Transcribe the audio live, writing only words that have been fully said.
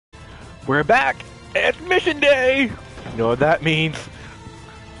We're back! It's mission day! You know what that means?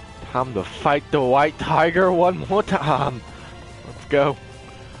 Time to fight the white tiger one more time. Let's go.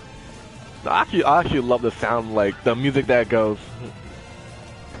 I actually love the sound, like the music that goes.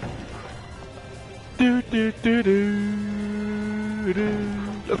 Do do do do do.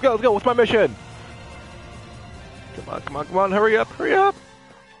 Let's go. What's my mission? Come on, hurry up.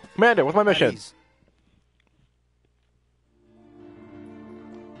 Commander, what's my mission?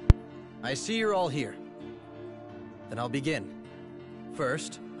 I see you're all here. Then I'll begin.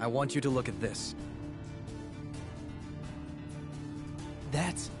 First, I want you to look at this.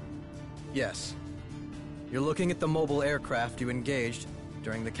 That's... Yes. You're looking at the mobile aircraft you engaged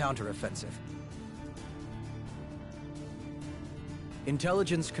during the counteroffensive.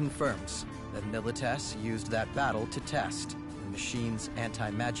 Intelligence confirms that Milites used that battle to test the machine's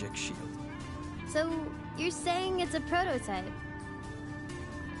anti-magic shield. So, you're saying it's a prototype?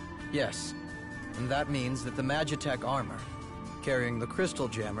 Yes, and that means that the Magitech armor, carrying the Crystal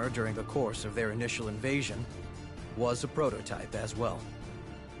Jammer during the course of their initial invasion, was a prototype as well.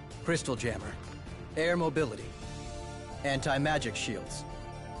 Crystal Jammer, air mobility, anti-magic shields.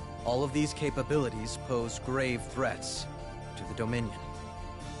 All of these capabilities pose grave threats to the Dominion.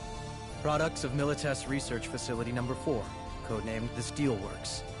 Products of Milites Research Facility Number 4, codenamed the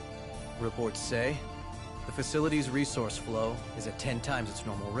Steelworks. Reports say the facility's resource flow is at 10 times its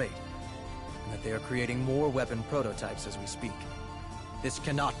normal rate, and that they are creating more weapon prototypes as we speak. This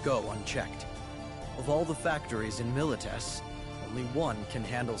cannot go unchecked. Of all the factories in Milites, only one can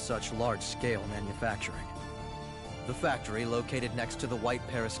handle such large-scale manufacturing. The factory located next to the White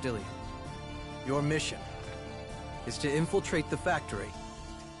Peristyllium. Your mission is to infiltrate the factory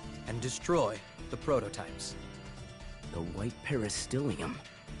and destroy the prototypes. The White Peristyllium?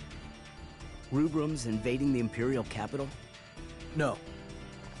 Rubrum's invading the Imperial capital? No.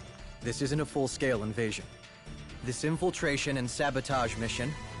 This isn't a full-scale invasion. This infiltration and sabotage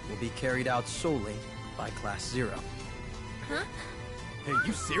mission will be carried out solely by Class 0. Huh? Hey,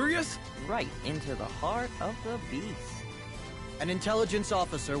 you serious? Right into the heart of the beast. An intelligence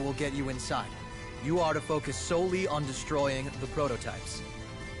officer will get you inside. You are to focus solely on destroying the prototypes.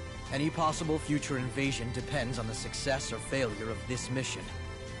 Any possible future invasion depends on the success or failure of this mission.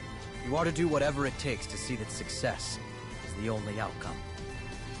 You are to do whatever it takes to see that success is the only outcome.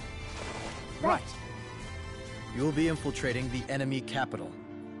 Right. You will be infiltrating the enemy capital.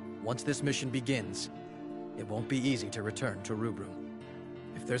 Once this mission begins, it won't be easy to return to Rubrum.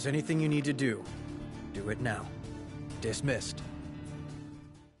 If there's anything you need to do it now. Dismissed.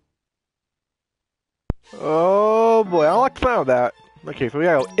 Oh boy, I like the sound of that. Okay, so we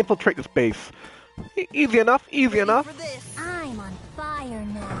gotta infiltrate this base. Easy enough. I'm on fire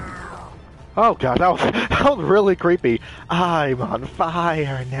now. Oh god, that was really creepy. I'm on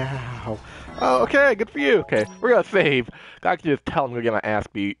fire now. Oh, okay, good for you. Okay, we're gonna save. I can just tell I'm gonna get my ass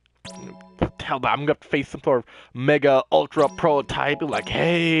beat. Tell them I'm gonna have to face some sort of mega ultra prototype. Like,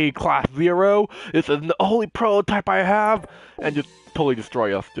 hey, Class 0, this is the only prototype I have, and just totally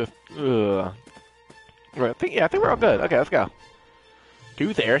destroy us. Just, ugh. Right, I think we're all good. Okay, let's go. Can you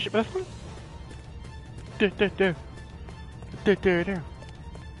use the airship this one?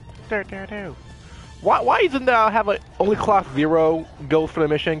 Why isn't have like only Class 0 go for the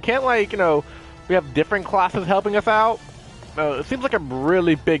mission? Can't, like, you know, we have different classes helping us out? It seems like a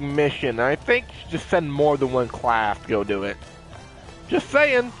really big mission. I think you should just send more than one class to go do it. Just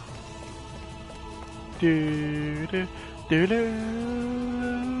saying.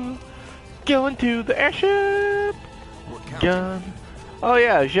 Going to the airship. Gun. Oh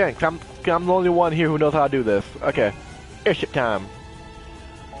yeah, Shanks. I'm the only one here who knows how to do this. Okay, airship time.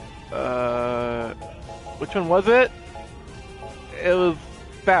 Which one was it? It was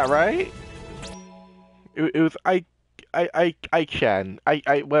that, right? It was I-Chan.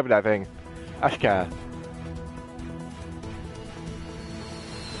 Whatever that thing. Ashka.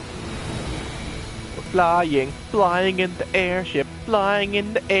 Flying in the airship,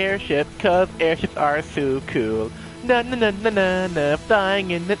 cause airships are so cool. Na na na na na na,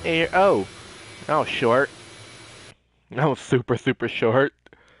 flying in the air. Oh, that was short. That was super short.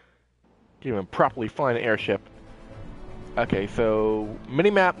 Can't even properly fly an airship. Okay, so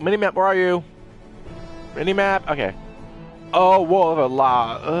minimap, where are you? Minimap, okay. Oh, whoa, there's a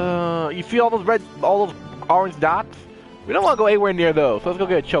lot. You see all those orange dots? We don't want to go anywhere near those, so let's go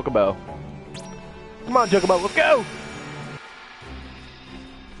get a chocobo. Come on, chocobo, let's go!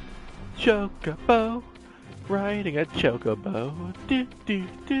 Chocobo, riding a chocobo,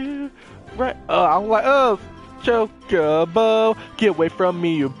 do. Right, I'm like, chocobo, get away from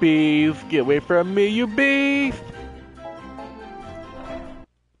me, you beast, get away from me, you beast!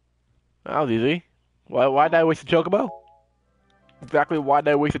 That was easy. Why did I waste a chocobo? Exactly why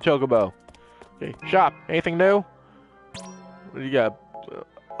did I waste a chocobo? Okay, shop. Anything new? What do you got?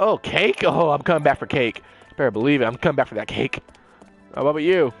 Oh, cake? Oh, I'm coming back for cake. Better believe it. I'm coming back for that cake. What about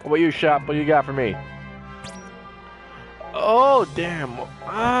you? What about you, shop? What do you got for me? Oh, damn.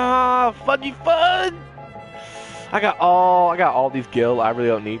 Ah, fudgy fud! I got all these gil I really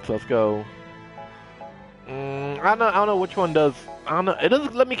don't need, so let's go. I don't know which one does. I don't know. It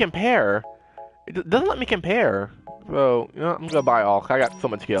doesn't let me compare. It doesn't let me compare. So, you know, I'm gonna buy all. I got so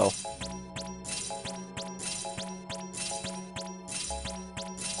much gil.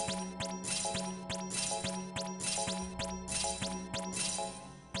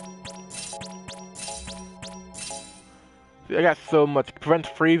 See, I got so much. Prevents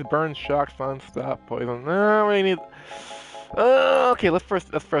freeze, burn, shock, stun, stop, poison. No, we need. Okay, let's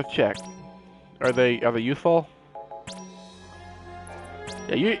first check. Are they useful?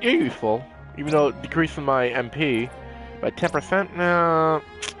 Yeah, you're useful. Even though it decreases my MP by 10%. No,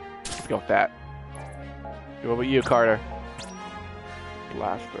 let's go with that. What about you, Carter?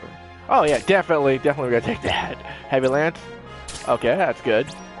 Blaster. Oh yeah, definitely we're gonna take that. Heavy Lance. Okay, that's good.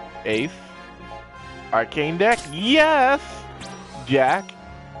 Ace. Arcane deck. Yes. Jack.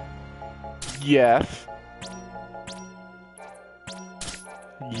 Yes.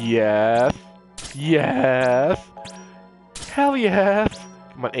 Yes. Yes. Hell yes.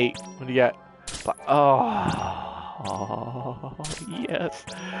 Come on, 8. What do you got? Oh, yes.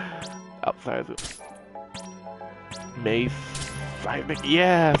 Outside of Mace.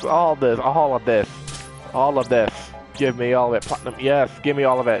 Yes, all of this. Give me all of it. Platinum. Yes, give me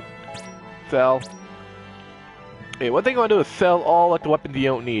all of it. Sell. Hey, one thing I want to do is sell all like the weapons you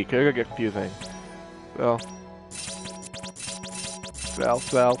don't need, because they're gonna get confusing. Sell.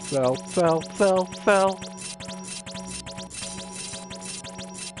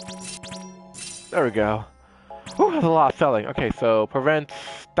 There we go. Ooh, that's a lot of selling. Okay, so prevent,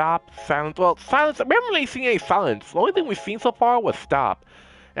 stop, silence. Well, silence. We haven't really seen any silence. The only thing we've seen so far was stop.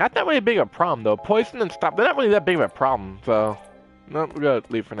 And that's not really big of a problem, though. Poison and stop, they're not really that big of a problem. So, no, we're gonna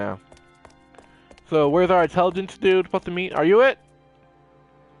leave for now. So, where's our intelligence dude supposed to meet? Are you it?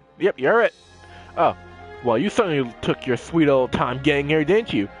 Yep, you're it. Oh, well, you certainly took your sweet old time getting here,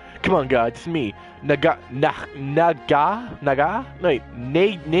 didn't you? Come on, guys, it's me. Naga? Wait,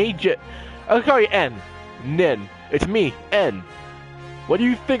 Naja. I'll call you N. Nin. It's me, N. What do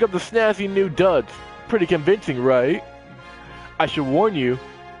you think of the snazzy new duds? Pretty convincing, right? I should warn you,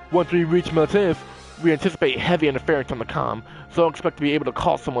 once we reach Martinez, we anticipate heavy interference on the comm, so don't expect to be able to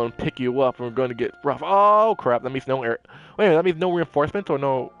call someone and pick you up, and we're going to get rough. Oh, crap, that means no air. Wait a minute, that means no reinforcements or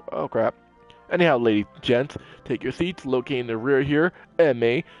no. Oh, crap. Anyhow, ladies and gents, take your seats, located in the rear here,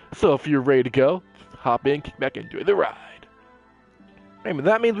 MA. So if you're ready to go, hop in, kick back, and enjoy the ride. Wait a minute,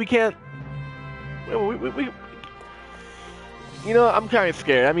 that means we can't. You know, I'm kind of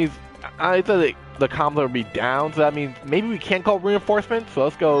scared. That means I thought that the comms would be down, so that means maybe we can't call reinforcements. So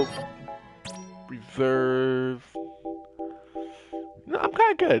let's go reserve. No, I'm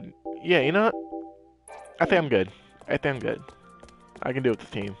kind of good. Yeah, you know what? I think I'm good. I can do it with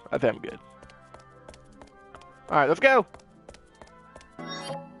this team. I think I'm good. All right, let's go.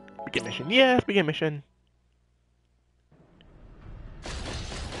 Begin mission. Yes, begin mission.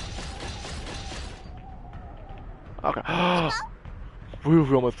 Okay.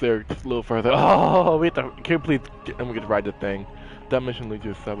 We're almost there, just a little further. Oh, we have to complete, and we get to ride the thing. That mission leads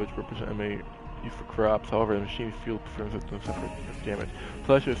you to salvage represent MA used for crops. However, the machine fuel performance system suffered damage.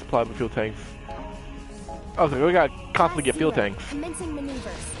 So let's just supply the fuel tanks. Oh, so we gotta constantly get fuel tanks. Commencing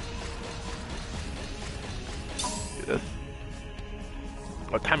maneuvers. Do this.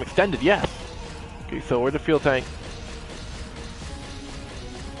 Oh, time extended, yes. Okay, so where's the fuel tank?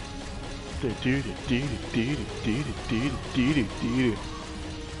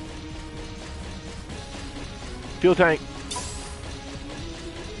 Fuel tank.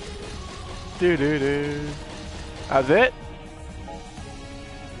 That's it?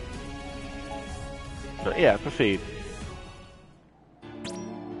 Yeah, proceed.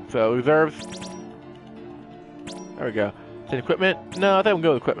 So, reserves. There we go. Send equipment? No, I think we'll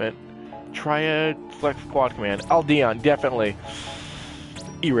go with equipment. Triad, select squad command. Aldeon, definitely.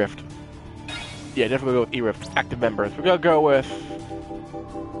 E-Rift. Yeah, definitely go with E-Rift. Active members. We're gonna go with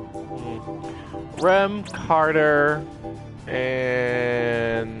Rem, Carter,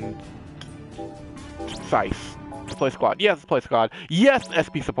 and Seiss. Let's play squad. Yes, let's play squad. Yes,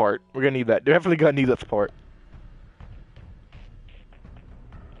 SP support. We're gonna need that. Definitely gonna need that support.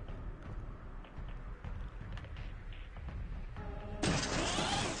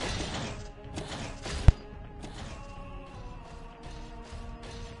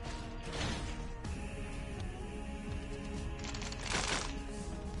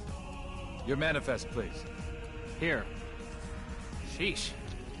 Your manifest, please. Here. Sheesh.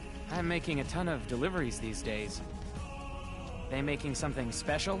 I'm making a ton of deliveries these days. They making something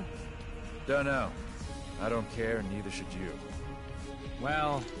special? Don't know. I don't care, and neither should you.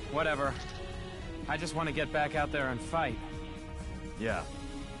 Well, whatever. I just want to get back out there and fight. Yeah.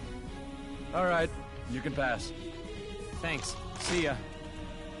 All right, you can pass. Thanks. See ya.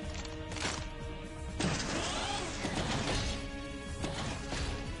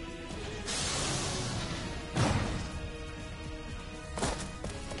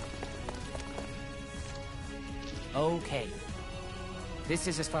 Okay. This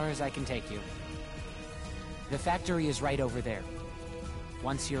is as far as I can take you. The factory is right over there.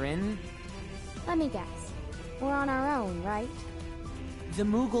 Once you're in, Let me guess. We're on our own, right? the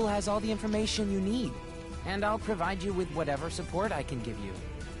Moogle has all the information you need, and I'll provide you with whatever support I can give you.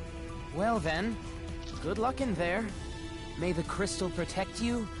 Well then, good luck in there. May the crystal protect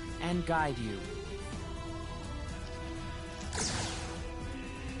you and guide you.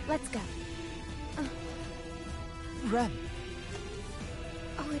 Let's go. Rem.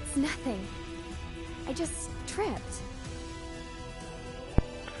 Oh, it's nothing. I just tripped.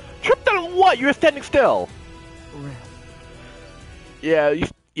 Tripped on what? You were standing still. Rem. Yeah, you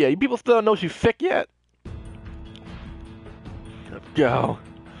people still don't know she's sick yet? Let's go.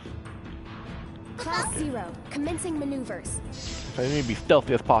 Class 0, commencing maneuvers. I need to be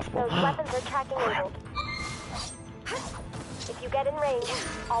stealthy as possible. Those weapons are tracking enabled. If you get in range,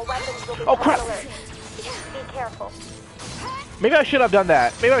 all weapons will be Oh, crap. on alert. Be careful. Maybe I should have done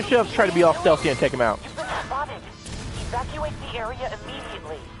that. Maybe I should have tried to be all stealthy and take him out. You've been spotted. Evacuate the area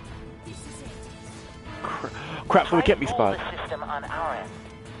immediately. Crap, so we can't be Try to spotted. pull the system on our end.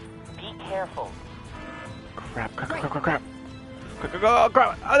 Be careful. Crap. Oh,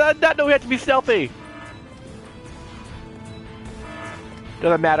 crap. I did not know we had to be stealthy.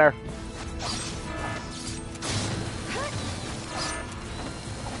 Doesn't matter.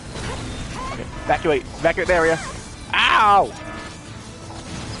 Okay, evacuate the area. Ow!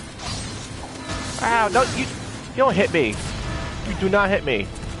 Ow, no, you don't hit me. You do not hit me.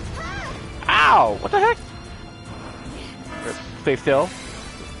 Ow! What the heck? Stay still.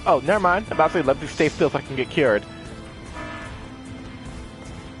 Oh, never mind. I'm about to say, let me stay still so I can get cured.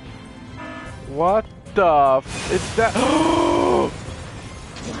 What the f is that? What?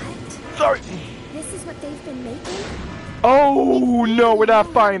 Sorry. This is what they've been making? Oh no, we're not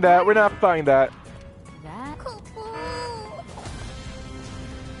finding that. We're not finding that. That?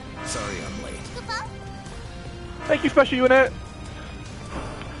 Sorry I'm late. Thank you, special unit.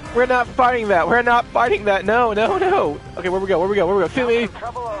 We're not fighting that. We're not fighting that. No. Okay, where we go? See me. In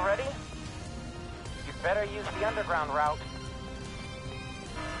trouble already? You better use the underground route.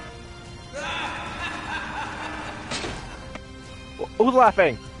 Who's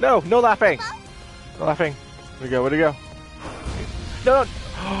laughing? No laughing. No laughing. Where'd he go? No.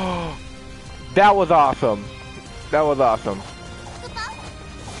 That was awesome.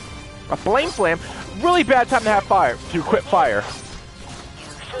 A flame slam? Really bad time to have fire. To quit fire. You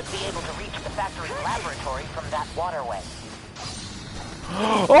should be able to reach the factory laboratory from that waterway.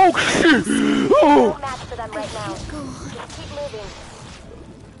 Oh shit! Oh! No match for them right now. Just keep moving.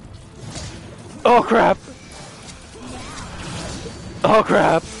 Oh crap! Oh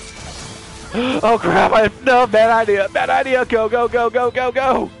crap! No, bad idea!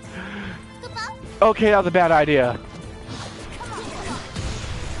 Go! Okay, that was a bad idea.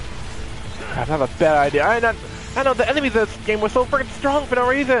 Crap, that was a bad idea. I know the enemies in this game were so freaking strong for no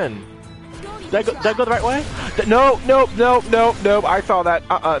reason. Did I go the right way? No. I saw that.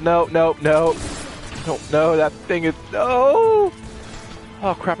 No. That thing is no.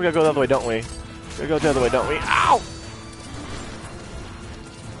 Oh crap, we gotta go the other way, don't we? Ow!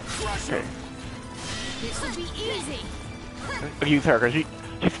 Okay. This will be easy. Okay, use her, because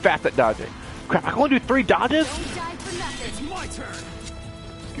she's fast at dodging. Crap, I can only do 3 dodges? Don't die for nothing. It's my turn.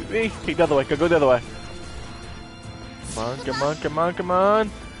 Excuse me. Okay, the other way. Go the other way. Come on.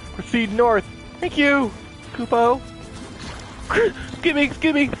 Proceed north. Thank you, Kupo.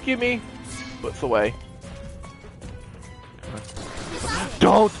 Excuse me. What's the way?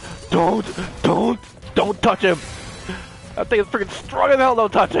 Don't touch him. That thing is freaking strong as hell.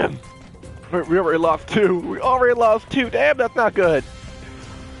 Don't touch him. We already lost 2. Damn, that's not good.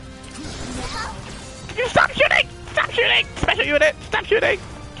 You stop shooting! Special unit, stop shooting!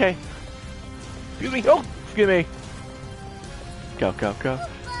 Okay. Excuse me. Oh, excuse me. Go.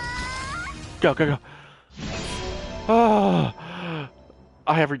 Oh,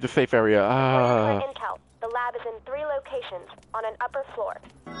 I have reached the safe area. Intel. The lab is in 3 locations on an upper floor.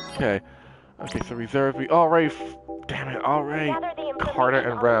 Okay, so reserve. We already. Damn it! Already. Gather the Carter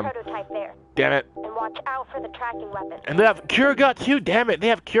information and on Rem. the prototype there. Damn it. And watch out for the tracking weapon. And they have Cure Gut too. Damn it, they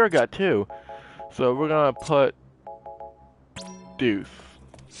have Cure Gut too. So we're gonna put Deuce.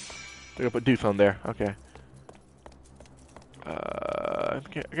 We're gonna put Deuce on there. Okay.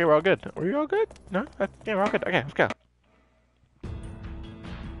 Okay, we're all good. Are we all good? No? Yeah, we're all good. Okay, let's go.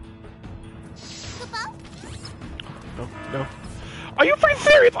 No, no. Are you freaking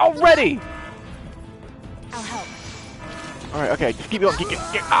serious already? I'll help. Alright, okay, just keep going.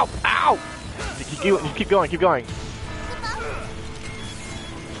 Ow! Ow! Just keep going, keep going.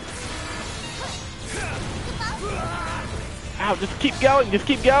 Ow, just keep going!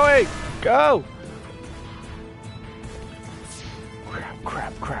 Go!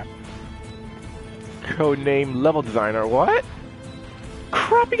 Crap. Codename level designer, what?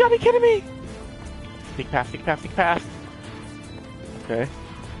 Crap, you gotta be kidding me! Sneak past. Okay.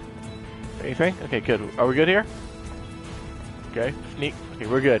 Anything? Okay, good. Are we good here? Okay, sneak. Okay,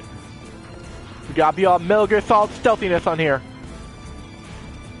 we're good. We gotta be all Metal Gear Solid stealthiness on here.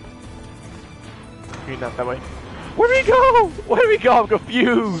 Okay, not that way. Where do we go? I'm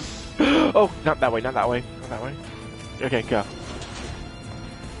confused. Oh, not that way. Okay, go.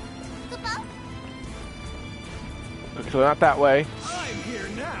 Okay, so not that way. I'm here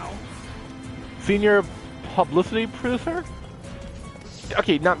now. Senior publicity producer?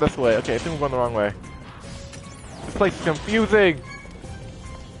 Okay, not this way. Okay, I think we're going the wrong way. This place is confusing.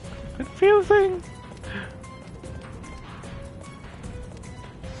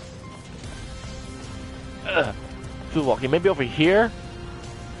 Ugh. So walking, maybe over here?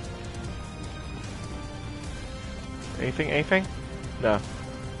 Anything? No.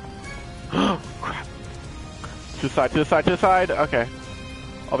 Crap. To the side. Okay.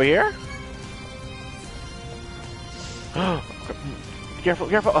 Over here? Careful.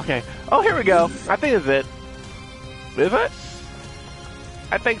 Okay. Oh, here we go. I think this is it. Is it?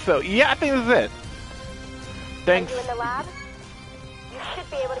 I think so. Yeah, I think this is it. Thanks. Are you in the lab? You should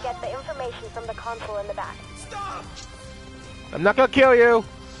be able to get the information from the console in the back. Stop! I'm not gonna kill you.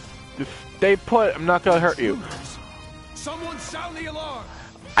 Just stay put. I'm not gonna hurt you. Someone sound the alarm!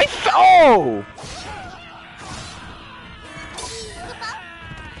 Oh!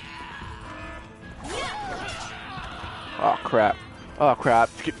 Oh crap!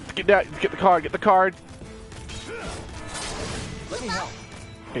 Get the card. Let me help.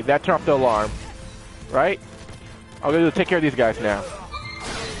 Okay, that turned off the alarm, right? I'm gonna take care of these guys now.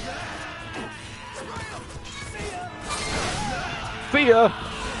 See ya!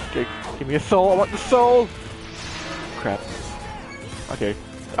 Okay, give me a soul. I want the soul. Crap. Okay,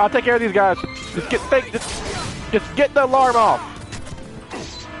 I'll take care of these guys. Just get the alarm off.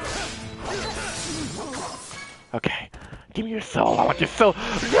 Okay, give me your soul. I want your soul.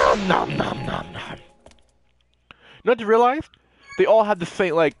 Nom. You know what you realize? They all have the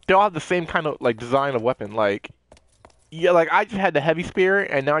same kind of like design of weapon. Like, yeah, like I just had the heavy spear,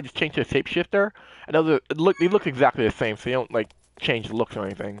 and now I just changed to a shapeshifter. And they look exactly the same, so you don't like change the looks or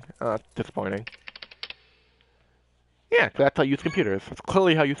anything. Disappointing. Yeah, 'cause that's how you use computers. That's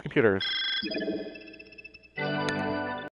clearly how you use computers.